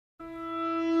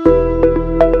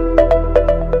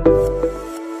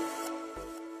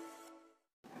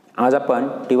आज आपण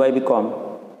Ty-Bcom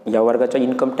या वर्गाच्या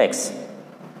इन्कम टॅक्स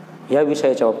या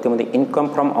विषयाच्या बाबतीमध्ये इन्कम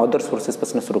फ्रॉम अदर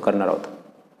सोर्सेसपासून सुरू करणार आहोत,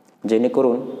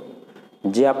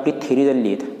 जेणेकरून जे आपली थिअरी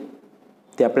झाली आहेत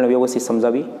ते आपल्याला व्यवस्थित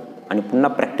समजावी आणि पुन्हा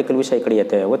प्रॅक्टिकल विषयाकडे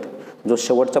येता यावं. जो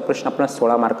शेवटचा प्रश्न आपल्याला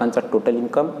 16 मार्कांचा टोटल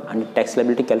इन्कम आणि टॅक्स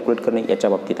लायबिलिटी कॅल्क्युलेट करणे याच्या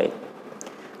बाबतीत आहे.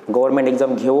 गव्हर्नमेंट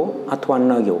एक्झाम घेऊ अथवा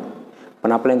न घेऊ,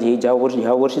 पण आपल्याला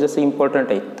ह्या वर्षी जसं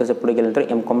इम्पॉर्टंट आहे तसं पुढे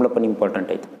गेल्यानंतर एमकॉमला पण इम्पॉर्टंट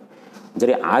आहेत.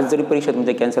 जरी आज जरी परीक्षा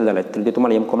तुमच्या कॅन्सल झाल्या तरी ते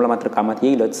तुम्हाला एमकॉमला मात्र कामात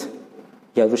येईलच,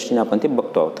 या दृष्टीने आपण ते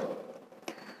बघतो आहोत.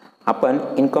 आपण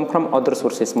इन्कम फ्रॉम अदर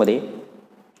सोर्सेसमध्ये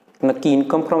नक्की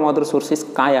इन्कम फ्रॉम अदर सोर्सेस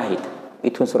काय आहेत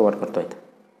इथून सुरुवात करतो आहेत.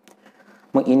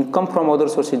 मग इन्कम फ्रॉम अदर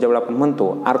सोर्सेस जेव्हा आपण म्हणतो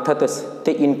अर्थातच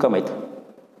ते इन्कम आहेत,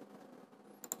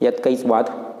 यात काहीच वाद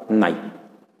नाही.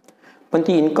 पण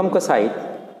ती इन्कम कसं आहे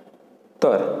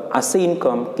तर असं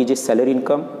इन्कम की जे salary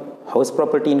income, house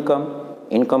property income,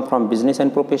 income from business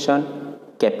and profession,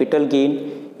 capital gain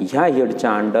ह्या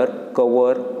हेडच्या अंडर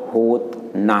कवर होत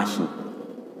नाही.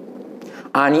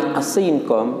 आणि असं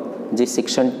इन्कम जे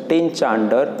सेक्शन 10च्या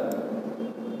अंडर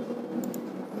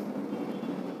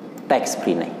टॅक्स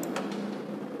फ्री नाही.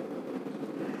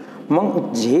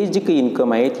 मग जे काही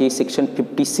इन्कम आहेत हे सेक्शन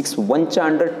 56(1)च्या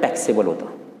अंडर टॅक्सेबल होतं.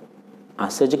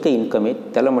 असं जे काही इन्कम आहे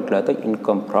त्याला म्हटलं जातं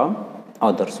इन्कम फ्रॉम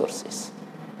अदर सोर्सेस.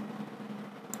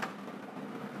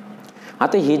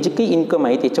 आता हे जे काही इन्कम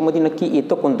आहे त्याच्यामध्ये नक्की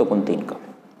येतं कोणतं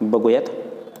इन्कम बघूयात.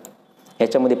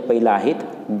 याच्यामध्ये पहिलं आहेत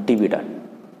डिव्हिडंड.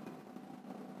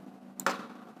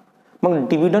 मग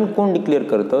डिव्हिडंड कोण डिक्लेअर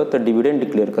करतं तर डिव्हिडंड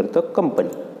डिक्लेअर करतं कंपनी,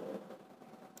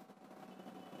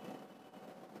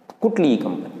 कुठलीही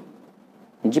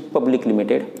कंपनी जी पब्लिक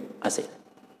लिमिटेड असेल.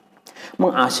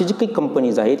 मग अशी जी काही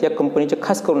कंपनीज आहेत या कंपनीचे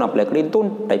खास करून आपल्याकडे 2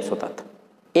 टाईप्स होतात.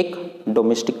 एक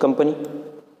डोमेस्टिक कंपनी.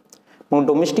 मग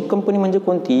डोमेस्टिक कंपनी म्हणजे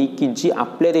कोणती की जी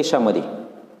आपल्या देशामध्ये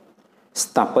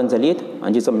स्थापन झाली आहेत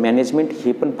आणि जिचं मॅनेजमेंट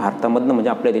हे पण भारतामधनं म्हणजे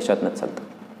आपल्या देशातनंच चालतं,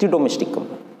 ती डोमेस्टिक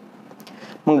कंपनी.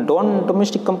 मग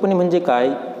डोमेस्टिक कंपनी म्हणजे काय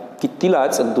की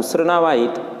तिलाच दुसरं नाव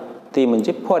आहेत ते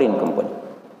म्हणजे फॉरेन कंपनी,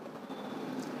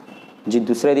 जी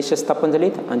दुसऱ्या देशात स्थापन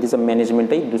झालीत आणि तिचं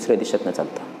मॅनेजमेंटही दुसऱ्या देशातनं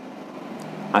चालतं.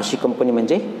 अशी कंपनी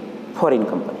म्हणजे फॉरेन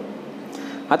कंपनी.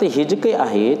 आता हे जे काही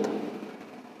आहेत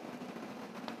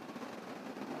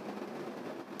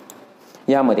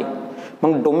यामध्ये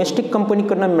मग डोमेस्टिक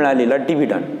कंपनीकडनं मिळालेला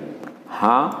डिव्हिडंड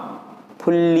हा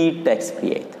फुल्ली टॅक्स फ्री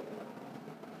आहेत.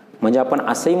 म्हणजे आपण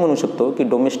असंही म्हणू शकतो की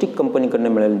डोमेस्टिक कंपनीकडनं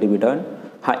मिळालेला डिव्हिडंड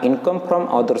हा इन्कम फ्रॉम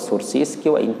अदर सोर्सेस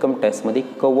किंवा इन्कम टॅक्समध्ये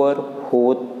कवर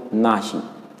होत नाही,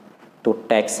 तो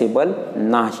टॅक्सेबल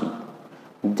नाही,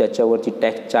 ज्याच्यावरती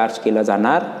टॅक्स चार्ज केला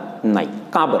जाणार नाही.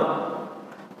 का बरं?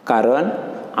 कारण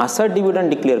असा डिव्हिडंड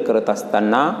डिक्लेअर करत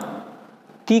असताना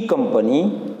ती company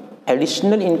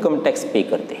additional income tax pay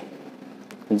करते,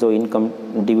 जो इन्कम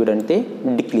डिव्हिडंड ते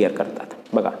डिक्लेअर करतात.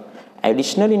 बघा,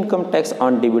 additional income tax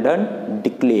on dividend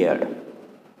declared.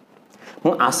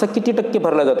 मग असा किती टक्के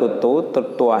भरला जातो तर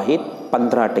तो आहे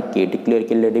 15%. डिक्लेअर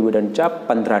केलेल्या डिव्हिडंडच्या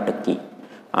 15%.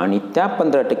 आणि त्या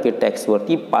 15%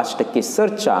 टॅक्सवरती 5%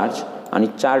 सरचार्ज आणि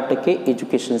 4%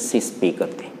 एज्युकेशन सेस पे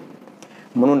करते.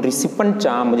 म्हणून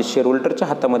रिसिपंटच्या म्हणजे शेअरहोल्डरच्या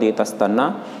हातामध्ये येत असताना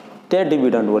त्या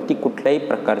डिव्हिडंडवरती कुठल्याही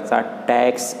प्रकारचा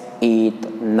टॅक्स येत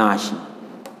नाही.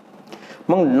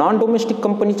 मग नॉन डोमेस्टिक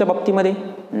कंपनीच्या बाबतीमध्ये,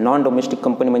 नॉन डोमेस्टिक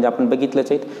कंपनी म्हणजे आपण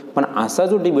बघितलंच आहेत, पण असा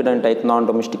जो डिव्हिडंड आहे नॉन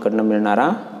डोमेस्टिककडनं मिळणारा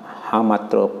हा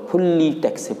मात्र फुल्ली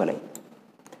टॅक्सेबल आहे.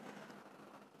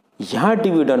 ह्या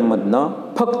डिव्हिडंडमधनं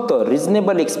फक्त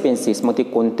रिजनेबल एक्सपेन्सेस, मग ते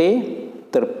कोणते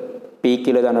तर पे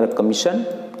केलं जाणारं कमिशन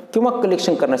किंवा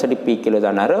कलेक्शन करण्यासाठी पे केलं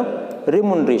जाणारं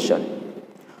रेम्युनरेशन,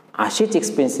 असेच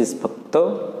एक्सपेन्सेस फक्त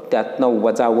त्यातनं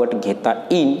वजावट घेता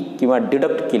येईल किंवा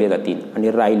डिडक्ट केले जातील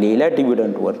आणि राहिलेल्या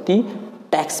डिव्हिडंडवरती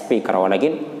टॅक्स पे करावा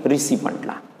लागेल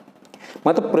रिसिपंटला.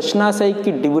 मग आता प्रश्न असा आहे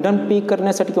की डिव्हिडंड पे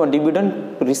करण्यासाठी किंवा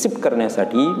डिव्हिडंड रिसिप्ट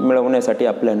करण्यासाठी मिळवण्यासाठी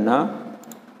आपल्याला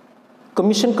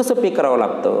कमिशन कसं पे करावं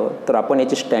लागतं तर आपण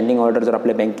याची स्टँडिंग ऑर्डर जर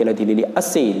आपल्या बँकेला दिलेली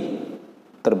असेल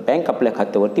तर बँक आपल्या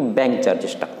खात्यावरती बँक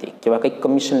चार्जेस टाकते किंवा काही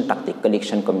कमिशन टाकते,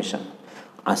 कलेक्शन कमिशन.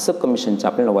 असं कमिशनचं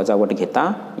आपल्याला वजावट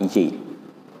घेता येईल.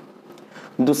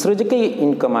 दुसरं जे काही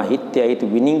इन्कम आहेत ते आहेत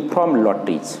winning from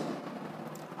lotteries,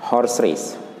 horse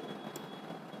race,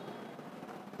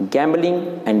 gambling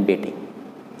and betting.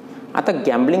 आता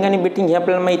गॅम्बलिंग आणि बेटिंग हे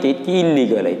आपल्याला माहिती आहे की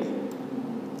इलिगल आहेत,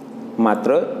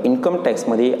 मात्र इन्कम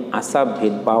टॅक्समध्ये असा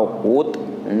भेदभाव होत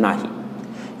नाही.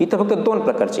 इथं फक्त 2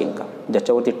 प्रकारचे इन्कम,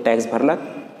 ज्याच्यावरती टॅक्स भरला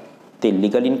ते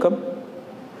लिगल इन्कम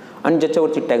आणि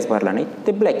ज्याच्यावरती टॅक्स भरला नाही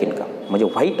ते ब्लॅक इन्कम. म्हणजे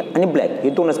व्हाईट आणि ब्लॅक हे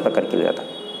 2च प्रकार केले जातात.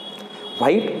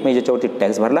 व्हाईट म्हणजे ज्याच्यावरती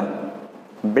टॅक्स भरला,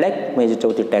 ब्लॅक म्हणजे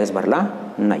ज्याच्यावरती टॅक्स भरला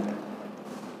नाही.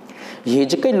 हे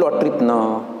जे काही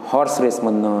लॉटरीतनं, हॉर्स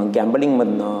रेसमधनं,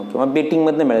 गॅम्बलिंगमधनं किंवा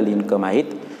बेटिंगमधनं मिळालेले इन्कम आहेत,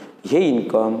 हे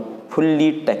इन्कम फुल्ली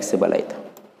टॅक्सेबल आहेत,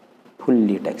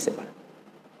 फुल्ली टॅक्सेबल.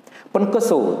 पण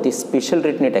कसं हो, ते स्पेशल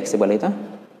रेटने टॅक्सेबल आहेत.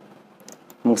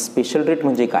 मग स्पेशल रेट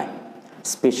म्हणजे काय?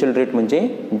 स्पेशल रेट म्हणजे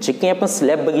जे काही आपण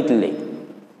स्लॅब बघितलेले आहे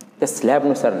त्या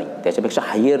स्लॅबनुसार नाही, त्याच्यापेक्षा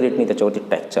हायर रेटने त्याच्यावरती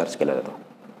टॅक्स चार्ज केला जातो.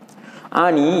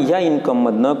 आणि या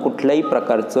इन्कममधनं कुठल्याही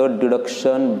प्रकारचं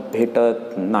डिडक्शन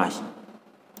भेटत नाही.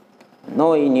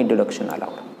 No any deduction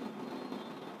allowed.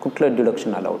 कुठलं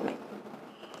डिडक्शन अलाउड नाही,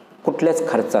 कुठल्याच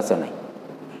खर्चाचं नाही.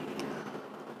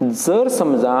 जर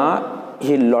समजा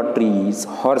हे लॉटरीज,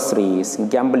 हॉर्स रेस,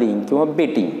 गॅम्बलिंग किंवा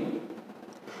बेटिंग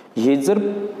हे जर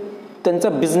त्यांचा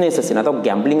बिझनेस असेल, आता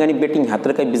गॅम्बलिंग आणि बेटिंग ह्या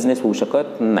तर काही बिझनेस होऊ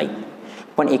शकत नाही,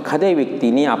 पण एखाद्या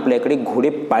व्यक्तीने आपल्याकडे घोडे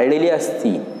पाळलेले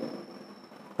असतील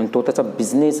आणि तो त्याचा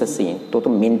बिझनेस असेल, तो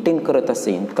मेंटेन करत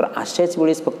असेल, तर अशाच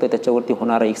वेळेस फक्त त्याच्यावरती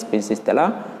होणारा एक्सपेन्सेस त्याला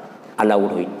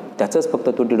अलाउड होईल, त्याचंच फक्त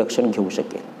तो डिडक्शन घेऊ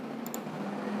शकेल.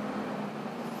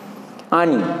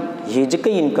 आणि हे जे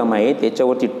काही इन्कम आहे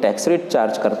त्याच्यावरती टॅक्स रेट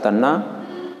चार्ज करताना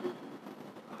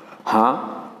हा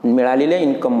मिळालेल्या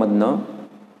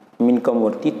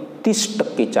इन्कमवरती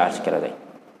 30% चार्ज केला जाईल.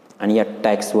 आणि या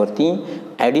टॅक्सवरती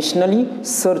ॲडिशनली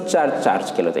सरचार्ज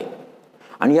चार्ज केला जाईल.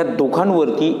 आणि या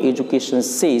दोघांवरती एज्युकेशन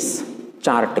सेस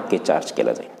 4% चार्ज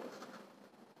केला जाईल.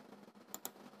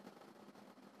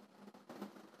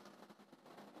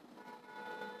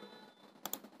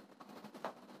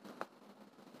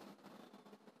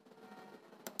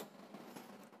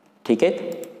 ठीक आहेत.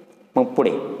 मग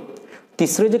पुढे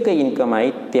तिसरं जे काही इन्कम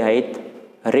आहेत ते आहेत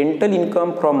rental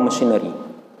income from machinery,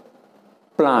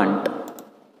 plant,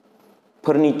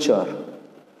 furniture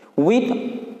with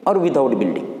और विदाउट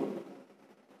बिल्डिंग.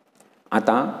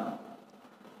 आता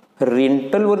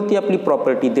रेंटलवरती आपली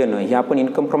प्रॉपर्टी देणं हे आपण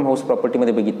इन्कम फ्रॉम हाऊस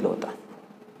प्रॉपर्टीमध्ये बघितलं होतं,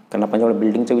 कारण आपण जेव्हा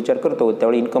बिल्डिंगचा विचार करतो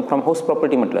त्यावेळी इन्कम फ्रॉम हाऊस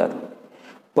प्रॉपर्टी म्हटलं जातं.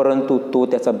 परंतु तो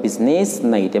त्याचा बिझनेस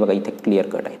नाही, ते बघा इथे क्लिअर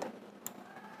कट आहेत,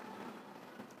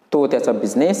 तो त्याचा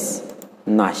बिझनेस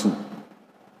नाही.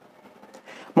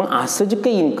 मग असं जे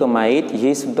काही इन्कम आहेत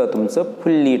हे सुद्धा तुमचं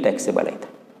फुल्ली टॅक्सेबल आहेत.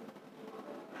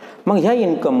 मग ह्या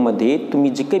इन्कममध्ये तुम्ही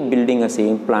जे काही बिल्डिंग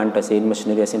असेल, प्लांट असेल,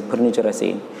 मशिनरी असेल, फर्निचर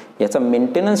असेल, याचा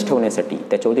मेंटेनन्स ठेवण्यासाठी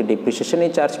त्याच्यावरती डेप्रिशिएशनही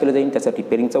चार्ज केलं जाईल, त्याचा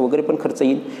रिपेरिंगचा वगैरे पण खर्च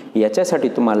येईल. याच्यासाठी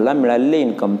तुम्हाला मिळालेल्या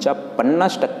इन्कमच्या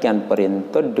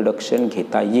 50% डिडक्शन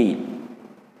घेता येईल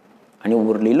आणि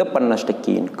उरलेलं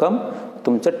 50% इन्कम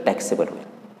तुमचं टॅक्सेबल होईल.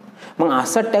 मग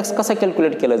असा टॅक्स कसा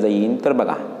कॅल्क्युलेट केला जाईल तर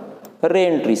बघा,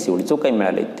 रेंट रिसिव्ड जो काही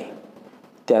मिळाले ते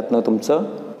त्यातनं तुमचं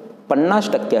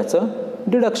 50%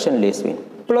 डिडक्शन लेस होईल,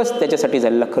 प्लस त्याच्यासाठी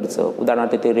झालेला खर्च.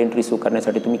 उदाहरणार्थ ते रेंट रिसिव्ह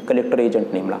करण्यासाठी तुम्ही कलेक्टर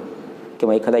एजंट नेमला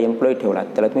किंवा एखादा एम्प्लॉई ठेवला,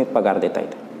 त्याला तुम्ही पगार देता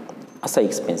येत, असा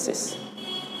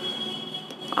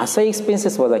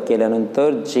एक्सपेन्सेस वजा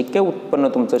केल्यानंतर जे काही उत्पन्न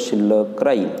तुमचं शिल्लक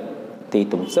राहील ते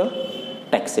तुमचं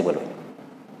टॅक्सेबल होईल.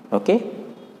 ओके.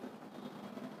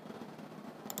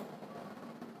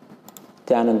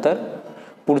 त्यानंतर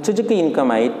पुढचं जे काही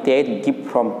इन्कम आहे ते आहेत गिफ्ट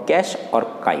फ्रॉम कॅश और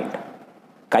काइंड.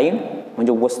 काइंड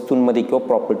म्हणजे वस्तूंमध्ये किंवा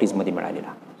प्रॉपर्टीजमध्ये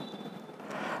मिळालेला.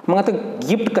 मग आता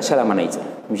गिफ्ट कशाला म्हणायचं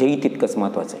हेही तितकंच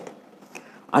महत्त्वाचं आहे.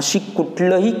 अशी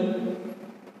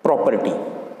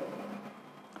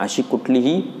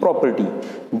कुठलीही प्रॉपर्टी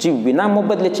जी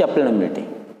विनामोबदल्याची आपल्याला मिळते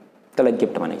त्याला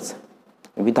गिफ्ट म्हणायचं,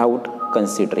 विदाऊट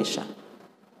कन्सिडरेशन.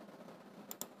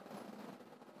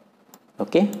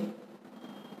 ओके.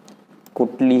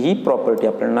 कुठलीही प्रॉपर्टी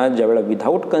आपल्याला ज्यावेळेला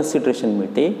विदाऊट कन्सिडरेशन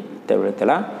मिळते त्यावेळेला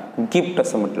त्याला गिफ्ट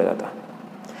असं म्हटलं जातं.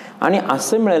 आणि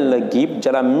असं मिळालेलं गिफ्ट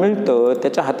ज्याला मिळतं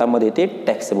त्याच्या हातामध्ये ते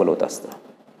टॅक्सेबल होत असतं,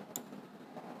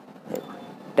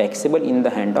 taxable in the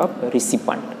hand of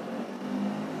रिसिपंट.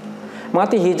 मग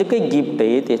आता हे जे काही गिफ्ट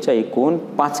आहे त्याच्या एकूण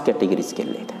 5 कॅटेगरीज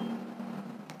केलेल्या आहेत.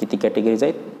 किती कॅटेगरीज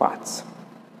आहेत? 5.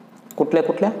 कुठल्या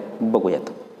कुठल्या बघूयात.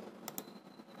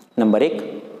 नंबर 1,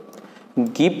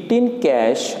 गिफ्ट इन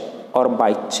कॅश और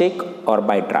बाय चेक और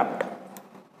bye draft.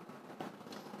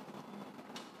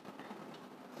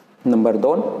 Number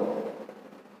 2,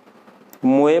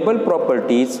 मुएबल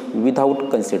properties without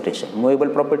consideration. मुएबल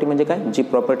property म्हणजे काय? जी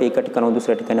प्रॉपर्टी एका ठिकाणाहून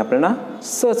दुसऱ्या ठिकाणी आपल्याला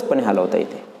सहजपणे हलवता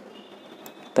येते.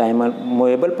 त्या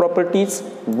मुएबल प्रॉपर्टीज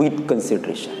विथ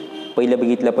कन्सिडरेशन. पहिलं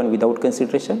बघितलं आपण विदाऊट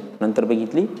कन्सिडरेशन, नंतर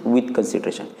बघितली विथ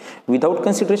कन्सिडरेशन. विदाऊट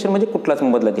कन्सिडरेशन म्हणजे कुठलाच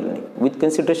मोबदला दिला नाही, विथ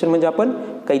कन्सिडरेशन म्हणजे आपण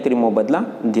काहीतरी मोबदला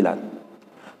दिला.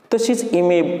 तशीच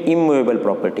इममुएबल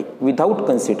प्रॉपर्टी विदाऊट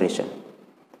कन्सिडरेशन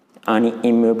आणि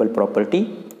इममुएबल प्रॉपर्टी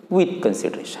विथ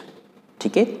कन्सिडरेशन.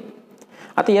 ठीक आहे.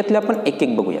 आता यातले आपण एक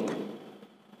एक बघूयात.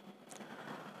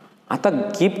 आता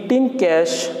गिफ्ट इन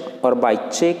कॅश और बाय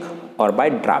चेक और बाय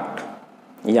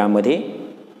ड्राफ्ट यामध्ये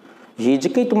हे जे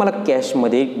काही तुम्हाला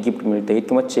कॅशमध्ये गिफ्ट मिळतं आहे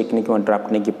किंवा चेकने किंवा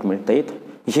ड्राफ्टने गिफ्ट मिळतं आहेत,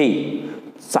 हे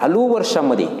चालू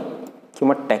वर्षामध्ये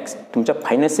किंवा टॅक्स तुमच्या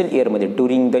फायनान्शियल इयरमध्ये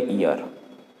ड्युरिंग द इयर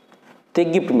ते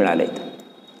गिफ्ट मिळाले आहेत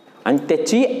आणि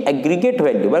त्याची ॲग्रिगेट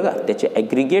व्हॅल्यू बघा, त्याची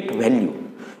ॲग्रिगेट व्हॅल्यू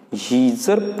ही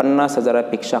जर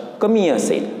 50,000पेक्षा कमी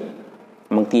असेल,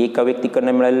 मग ती एका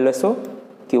व्यक्तीकडनं मिळालेलं असो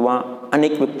किंवा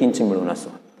अनेक व्यक्तींची मिळून असो,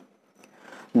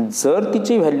 जर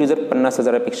तिची व्हॅल्यू जर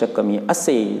 50,000पेक्षा कमी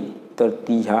असेल तर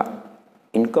ती ह्या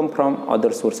इन्कम फ्रॉम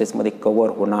अदर सोर्सेसमध्ये कवर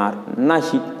होणार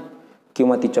नाही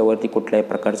किंवा तिच्यावरती कुठल्याही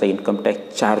प्रकारचा इन्कम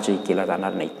टॅक्स चार्जही केला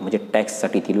जाणार नाही, म्हणजे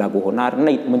टॅक्ससाठी ती लागू होणार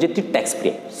नाही, म्हणजे ती टॅक्स फ्री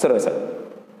आहे सरळ सरळ.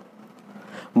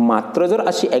 मात्र जर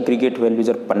अशी ॲग्रिगेट व्हॅल्यू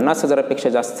जर 50,000पेक्षा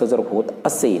जास्त जर होत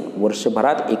असेल,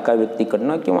 वर्षभरात एका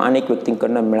व्यक्तीकडनं किंवा अनेक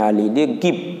व्यक्तींकडनं मिळालेली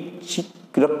गिफ्टची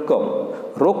रक्कम,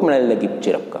 रोख मिळालेल्या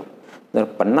गिफ्टची रक्कम जर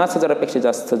 50,000पेक्षा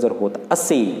जास्त जर होत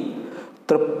असेल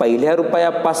तर पहिल्या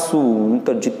रुपयापासून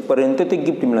तर जिथपर्यंत ते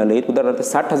गिफ्ट मिळाले, उदाहरणार्थ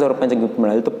 60,000 रुपयांचं गिफ्ट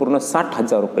मिळालं तर पूर्ण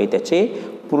 60,000 रुपये त्याचे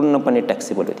पूर्णपणे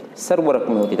टॅक्सेबल होते, सर्व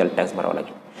रकमेवरती त्याला टॅक्स भरावा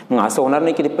लागेल. मग असं होणार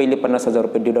नाही की ते पहिले 50,000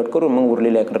 रुपये डिडक्ट करून मग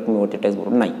उरलेल्या एक रकमेवरती टॅक्स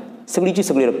भरून, नाही, सगळीची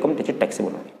सगळी रक्कम त्याची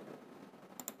टॅक्सेबल होते.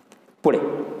 पुढे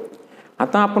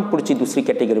आता आपण पुढची दुसरी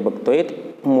कॅटेगरी बघतोय,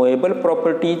 मुएबल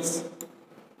properties,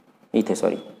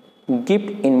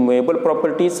 gift in मुएबल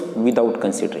properties without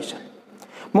consideration.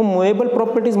 मग मुएबल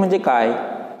प्रॉपर्टीज म्हणजे काय,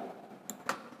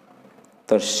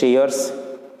 तर shares,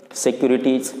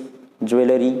 securities,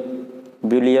 jewellery,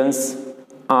 bullions,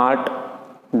 art,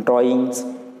 drawings,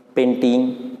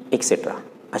 painting etcetera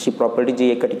अशी प्रॉपर्टी जी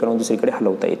एका ठिकाणाहून दुसरीकडे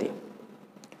हलवता येते.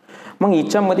 मग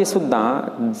याच्यामध्ये सुद्धा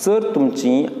जर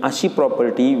तुमची अशी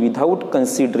प्रॉपर्टी विदाउट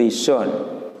कन्सिडरेशन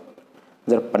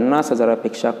जर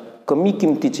 50,000पेक्षा कमी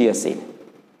किमतीची असेल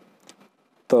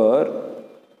तर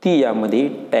ती यामध्ये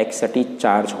टॅक्ससाठी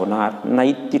चार्ज होणार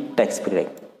नाही, ती टॅक्स फ्री राहील.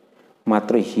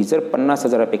 मात्र ही जर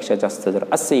 50,000पेक्षा जास्त जर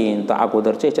असेल तर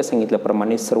अगोदरच्या याच्या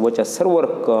सांगितल्याप्रमाणे सर्वच्या सर्व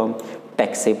रक्कम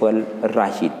टॅक्सेबल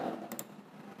राहील.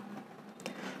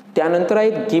 त्यानंतर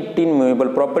आहेत gift in मुएबल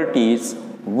properties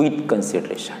with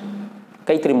consideration,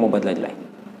 काहीतरी मोबदला दिला आहे.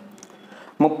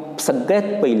 मग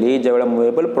सगळ्यात पहिले ज्यावेळेला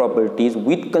मुएबल प्रॉपर्टीज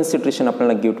विथ कन्सिडरेशन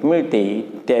आपल्याला गिफ्ट मिळते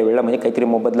त्यावेळेला म्हणजे काहीतरी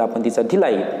मोबदला आपण तिचा दिला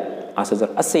आहे असं जर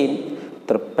असेल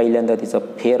तर पहिल्यांदा तिचं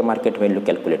फेअर मार्केट व्हॅल्यू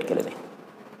कॅल्क्युलेट केलं जाईल.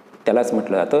 त्यालाच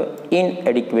म्हटलं जातं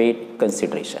इनॲडिक्वेट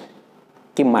कन्सिडरेशन,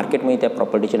 की मार्केटमध्ये त्या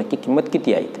प्रॉपर्टीची नक्की किंमत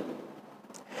किती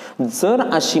आहे. जर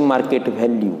अशी मार्केट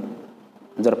व्हॅल्यू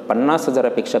जर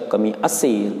 50,000पेक्षा कमी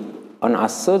असेल आणि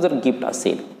असं जर गिफ्ट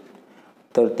असेल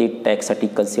तर ते टॅक्ससाठी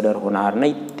कन्सिडर होणार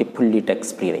नाही, ते फुल्ली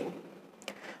टॅक्स फ्री राहील.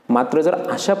 मात्र जर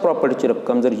अशा प्रॉपर्टीची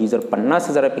रक्कम जर ही जर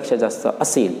 50,000पेक्षा जास्त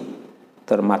असेल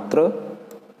तर मात्र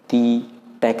ती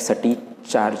टॅक्ससाठी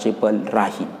चार्जेबल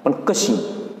राहील. पण कशी,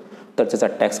 तर त्याचा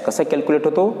टॅक्स कसा कॅल्क्युलेट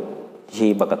होतो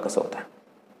हे बघा कसं होतं.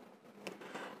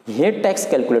 हे टॅक्स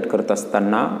कॅल्क्युलेट करत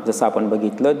असताना जसं आपण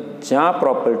बघितलं, ज्या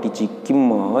प्रॉपर्टीची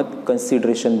किंमत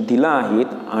कन्सिडरेशन दिला आहेत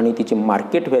आणि तिची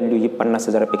मार्केट व्हॅल्यू ही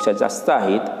 50,000पेक्षा जास्त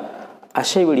आहेत,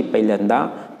 अशा वेळी पहिल्यांदा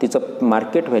तिचं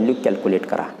मार्केट व्हॅल्यू कॅल्क्युलेट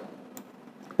करा.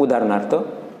 उदाहरणार्थ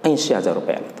 80,000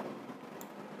 रुपये आले,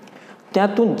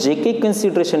 त्यातून जे काही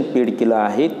कन्सिडरेशन पेड केलं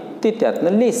आहे ते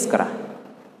त्यातनं लेस करा.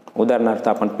 उदाहरणार्थ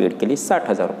आपण पेड केली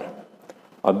 60,000 रुपये,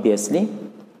 ऑब्वियसली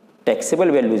टॅक्सेबल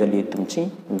व्हॅल्यू झाली आहे तुमची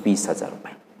 20,000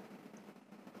 रुपये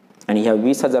आणि ह्या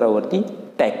 20,000वरती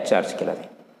टॅक्स चार्ज केला जाईल.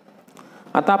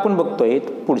 आता आपण बघतोय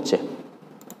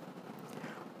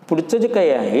पुढचं जे काही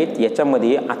आहेत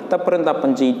याच्यामध्ये आत्तापर्यंत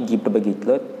आपण जे गिफ्ट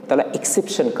बघितलं त्याला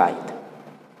एक्सेप्शन काय आहेत.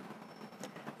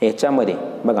 याच्यामध्ये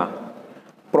बघा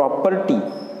प्रॉपर्टी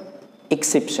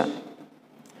एक्सेप्शन,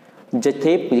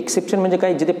 जिथे एक्सेप्शन म्हणजे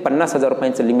काय, जिथे 50,000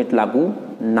 रुपयांचं लिमिट लागू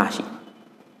नाही.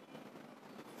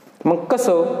 मग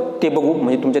कसं ते बघू,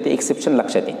 म्हणजे तुमच्या ते एक्सेप्शन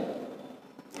लक्षात येईल.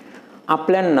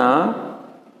 आपल्यांना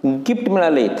गिफ्ट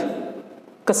मिळाले आहेत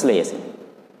कसलंही असेल,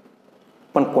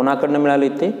 पण कोणाकडनं मिळाले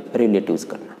ते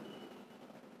रिलेटिव्सकडनं.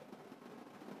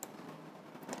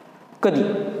 कधी,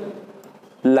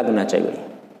 लग्नाच्या वेळी,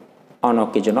 ऑन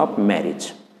ऑकेजन ऑफ मॅरेज.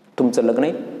 तुमचं लग्न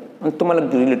आहे आणि तुम्हाला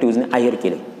रिलेटिव्सने आहेर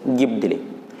केले, गिफ्ट दिले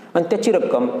आणि त्याची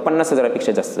रक्कम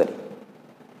 50,000पेक्षा जास्त झाली.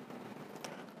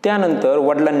 त्यानंतर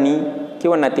वडिलांनी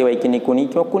किंवा नातेवाईकांनी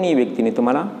कोणी व्यक्तीने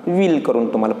तुम्हाला विल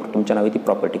करून तुम्हाला तुमच्या नावे ती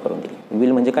प्रॉपर्टी करून दिली.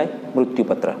 विल म्हणजे काय,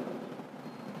 मृत्यूपत्र.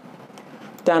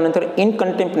 त्यानंतर in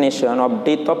contemplation of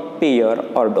death of pair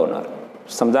or donor,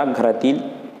 समजा घरातील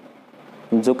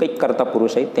जो काही कर्ता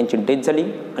पुरुष आहे त्यांची डेथ झाली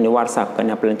आणि वारसा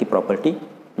हक्काने आपल्याला ती प्रॉपर्टी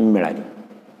मिळाली,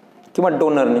 किंवा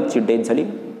डोनरची डेथ झाली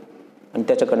आणि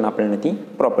त्याच्याकडनं आपल्याला ती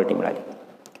प्रॉपर्टी मिळाली.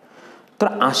 तर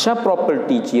अशा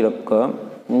प्रॉपर्टीची रक्कम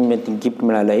गिफ्ट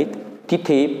मिळालं आहे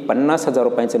तिथे 50,000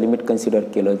 रुपयांचं लिमिट कन्सिडर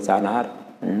केलं जाणार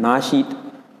नाहीत.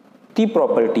 ती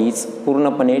प्रॉपर्टीज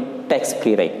पूर्णपणे टॅक्स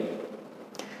फ्री राहील.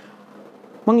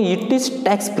 मग it is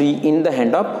tax free in the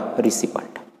hand of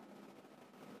रिसिपंट.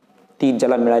 ती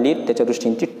ज्याला मिळाली त्याच्या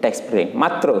दृष्टीने ती टॅक्स फ्री राहील.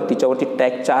 मात्र तिच्यावरती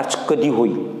टॅक्स चार्ज कधी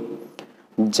होईल?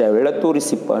 ज्यावेळेला तो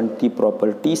रिसिपंट ती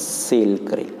प्रॉपर्टी सेल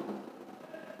करेल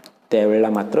त्यावेळेला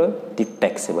मात्र ती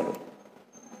टॅक्सेबल होईल.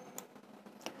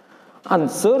 आणि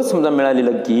जर समजा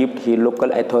मिळालेलं गिफ्ट हे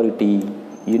local authority,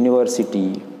 university,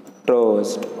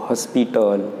 trust,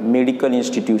 hospital, medical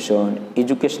institution,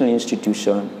 educational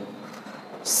institution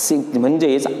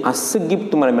म्हणजेच असं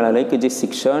गिफ्ट तुम्हाला मिळालं आहे की जे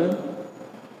सेक्शन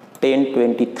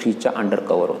 1023च्या अंडर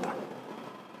कवर होता,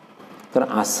 तर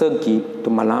असं गिफ्ट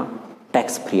तुम्हाला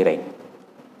टॅक्स फ्री राहील.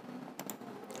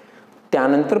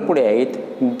 त्यानंतर पुढे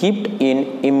आहेत gift in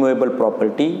immovable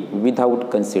property without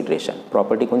consideration.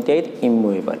 Property कोणती आहेत?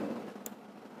 इमूवेबल,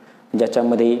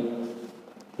 ज्याच्यामध्ये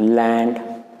लँड,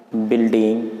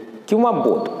 बिल्डिंग किंवा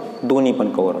बोथ दोन्ही पण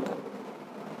कवर होतात.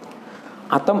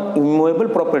 आता इमूवेबल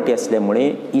प्रॉपर्टी असल्यामुळे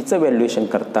हिचं व्हॅल्युएशन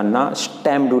करताना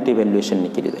स्टॅम्प ड्युटी व्हॅल्युएशनने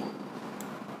केली जाईल.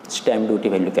 स्टॅम्प ड्युटी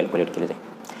व्हॅल्यू कॅल्क्युलेट केली जाईल.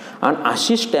 आणि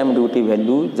अशी स्टॅम्प ड्युटी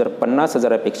व्हॅल्यू जर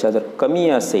 50,000पेक्षा जर कमी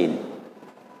असेल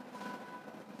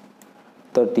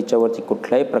तर तिच्यावरती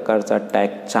कुठल्याही प्रकारचा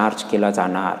टॅक्स चार्ज केला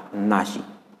जाणार नाही.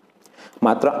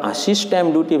 मात्र अशी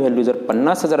स्टॅम्प ड्युटी व्हॅल्यू जर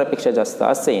 50,000पेक्षा जास्त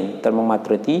असेल तर मग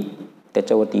मात्र ती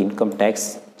त्याच्यावरती इन्कम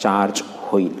टॅक्स चार्ज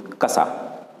होईल. कसा?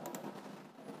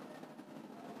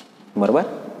 बरोबर.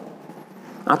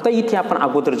 आता इथे आपण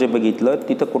अगोदर जे बघितलं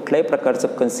तिथं कुठल्याही प्रकारचं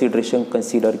कन्सिडरेशन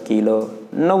कन्सिडर केलं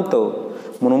नव्हतं,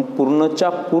 म्हणून पूर्णच्या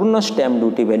पूर्ण स्टॅम्प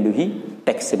ड्युटी व्हॅल्यू ही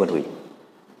टॅक्सेबल होईल.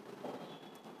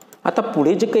 आता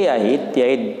पुढे जे काही आहे ते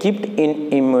आहेत gift in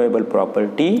immovable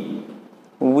property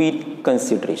with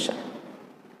consideration.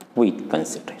 With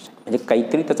consideration म्हणजे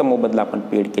काहीतरी त्याचा मोबदला आपण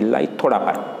पेड केलेला आहे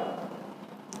थोडाफार.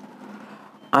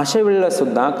 अशा वेळेला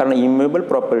सुद्धा कारण immovable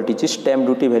प्रॉपर्टीची stamp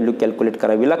duty value calculate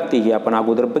करावी लागते हे आपण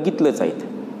अगोदर बघितलंच आहे.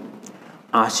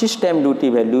 अशी स्टॅम्प ड्युटी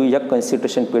व्हॅल्यू या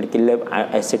कन्सिडरेशन पेड केलेल्या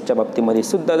ॲसेटच्या बाबतीमध्ये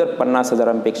सुद्धा जर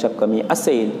 50,000पेक्षा कमी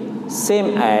असेल सेम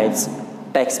ॲज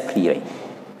टॅक्स फ्री राहील.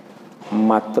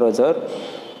 मात्र जर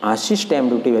अशी स्टॅम्प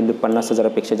ड्युटी व्हॅल्यू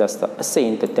 50,000पेक्षा जास्त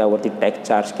असेल तर त्यावरती टॅक्स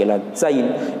चार्ज केला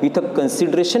जाईल. इथं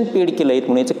कन्सिडरेशन पेड केलं आहे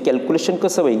म्हणून याचं कॅल्क्युलेशन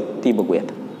कसं होईल ते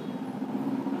बघूयात.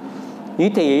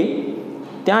 इथे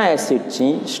त्या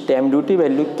ॲसेटची स्टॅम्प ड्युटी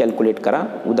व्हॅल्यू कॅल्क्युलेट करा.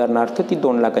 उदाहरणार्थ ती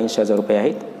 2,80,000 रुपये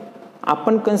आहेत.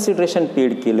 आपण कन्सिडरेशन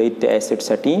पेड केलं आहे त्या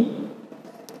ॲसेटसाठी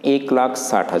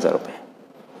 1,60,000 रुपये.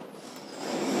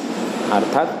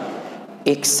 अर्थात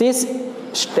एक्सेस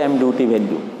स्टॅम्प ड्युटी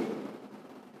व्हॅल्यू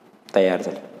तयार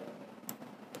झाली.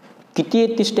 किती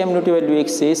आहे ती स्टॅम्प ड्युटी व्हॅल्यू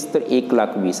एक्सेस? तर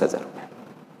 1,20,000 रुपये.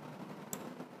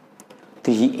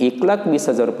 तर ही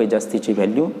 1,20,000 रुपये जास्तीची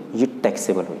व्हॅल्यू ही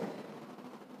टॅक्सेबल होईल.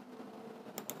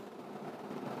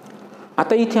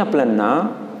 आता इथे आपल्याला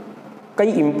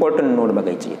काही इम्पॉर्टंट नोट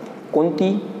बघायची आहे. कोणती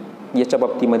याच्या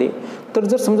बाबतीमध्ये? तर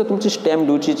जर समजा तुमची स्टॅम्प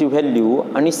ड्युटीची व्हॅल्यू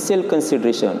आणि सेल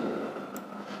कन्सिडरेशन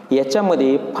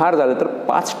याच्यामध्ये फार झालं तर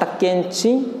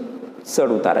 5%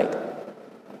 चढ उतार आहेत,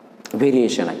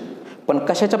 व्हेरिएशन आहे. पण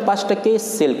कशाच्या 5%?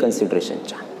 सेल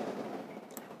कन्सिडरेशनच्या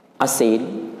असेल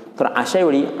तर अशा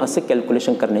वेळी असं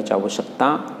कॅल्क्युलेशन करण्याची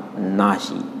आवश्यकता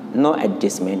नाही. No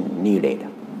adjustment needed.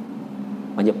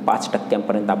 म्हणजे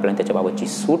 5% आपल्याला त्याच्याबाबतची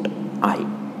सूट आहे.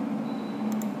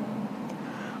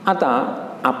 आता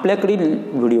आपल्याकडील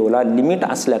व्हिडिओला लिमिट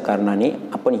असल्या कारणाने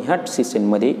आपण ह्या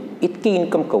सेशनमध्ये इतके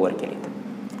इन्कम कव्हर केलेत.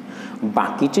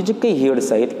 बाकीचे जे काही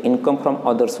हेड्स आहेत इन्कम फ्रॉम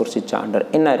अदर सोर्सेसच्या अंडर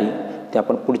येणारे ते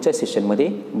आपण पुढच्या सेशनमध्ये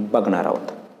बघणार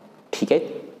आहोत. ठीक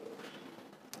आहे.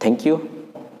 थँक्यू.